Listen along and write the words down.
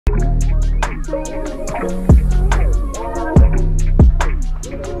What's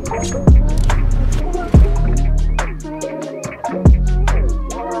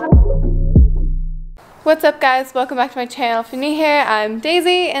up guys, welcome back to my channel. If you're new here, I'm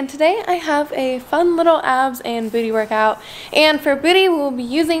Daisy and today I have a fun little abs and booty workout. And for booty we'll be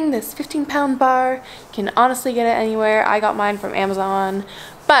using this 15-pound bar. You can honestly get it anywhere. I got mine from Amazon.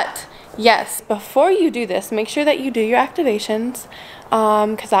 But yes, before you do this, make sure that you do your activations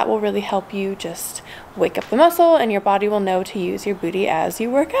because that will really help you just wake up the muscle and your body will know to use your booty as you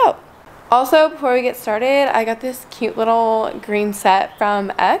work out. Also, before we get started, I got this cute little green set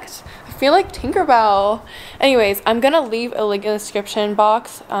from X. I feel like Tinkerbell. Anyways, I'm gonna leave a link in the description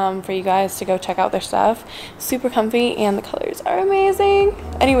box for you guys to go check out their stuff. Super comfy and the colors are amazing.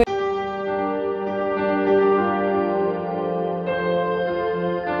 Anyway.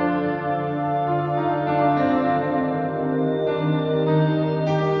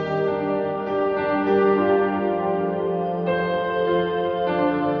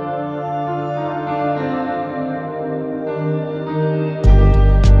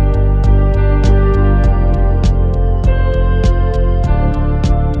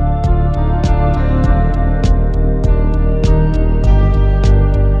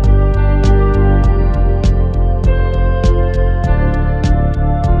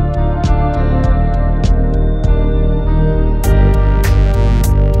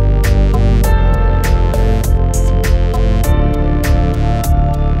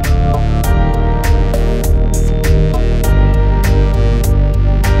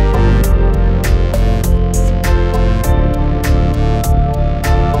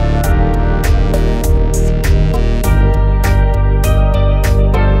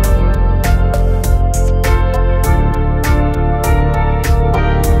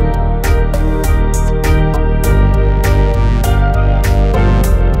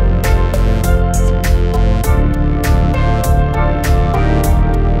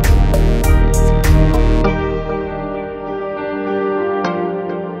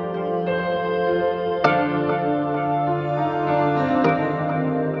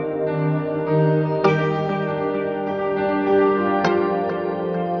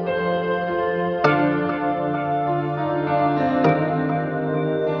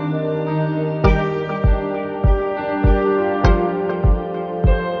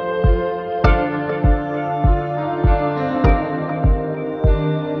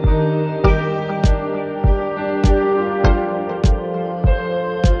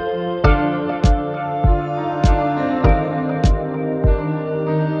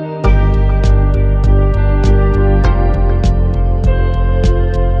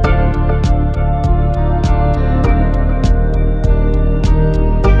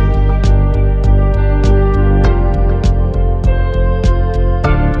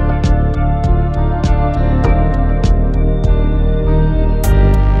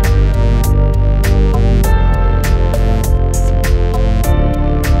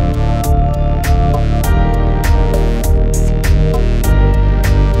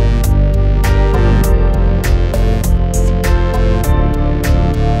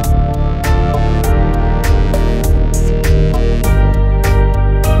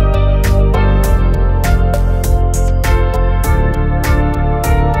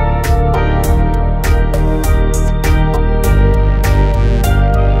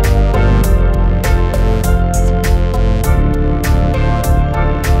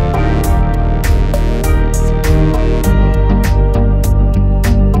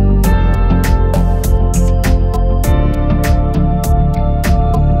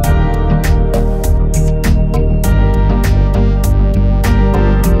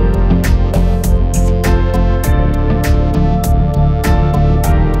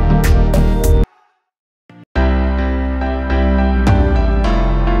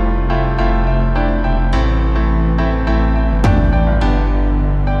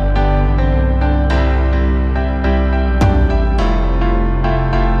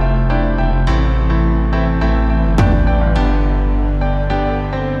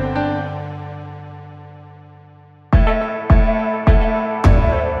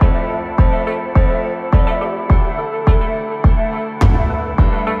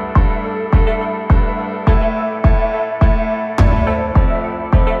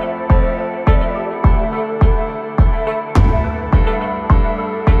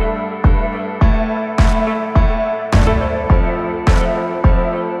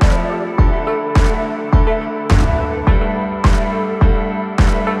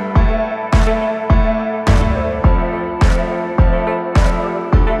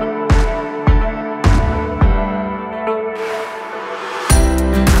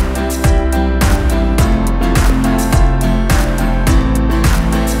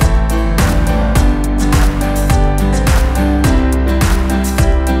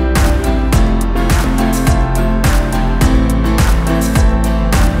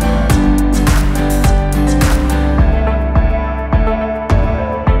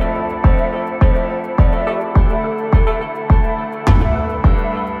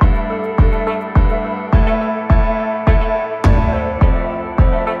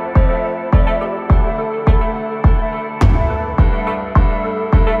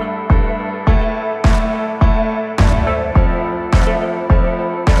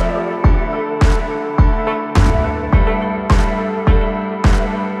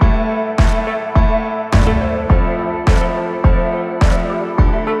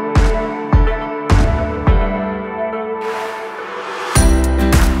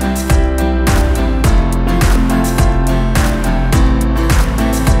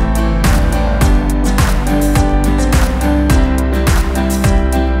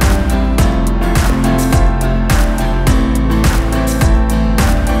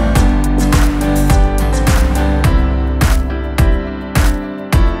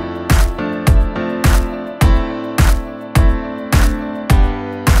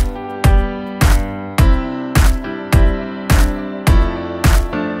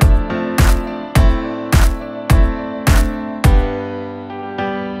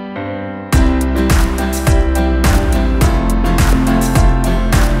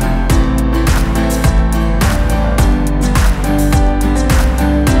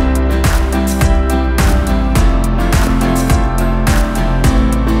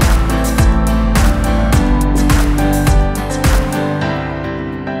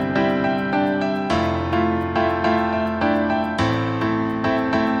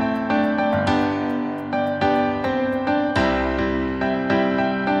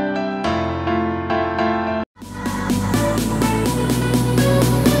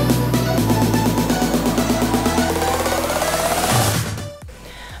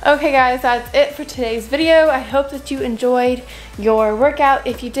 Okay guys, that's it for today's video. I hope that you enjoyed your workout.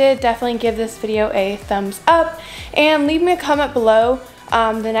 If you did, definitely give this video a thumbs up and leave me a comment below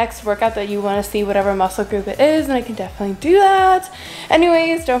the next workout that you want to see, whatever muscle group it is, and I can definitely do that.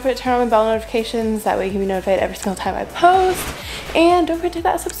 Anyways, don't forget to turn on the bell notifications, that way you can be notified every single time I post, and don't forget to hit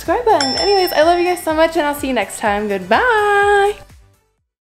that subscribe button. Anyways, I love you guys so much and I'll see you next time. Goodbye!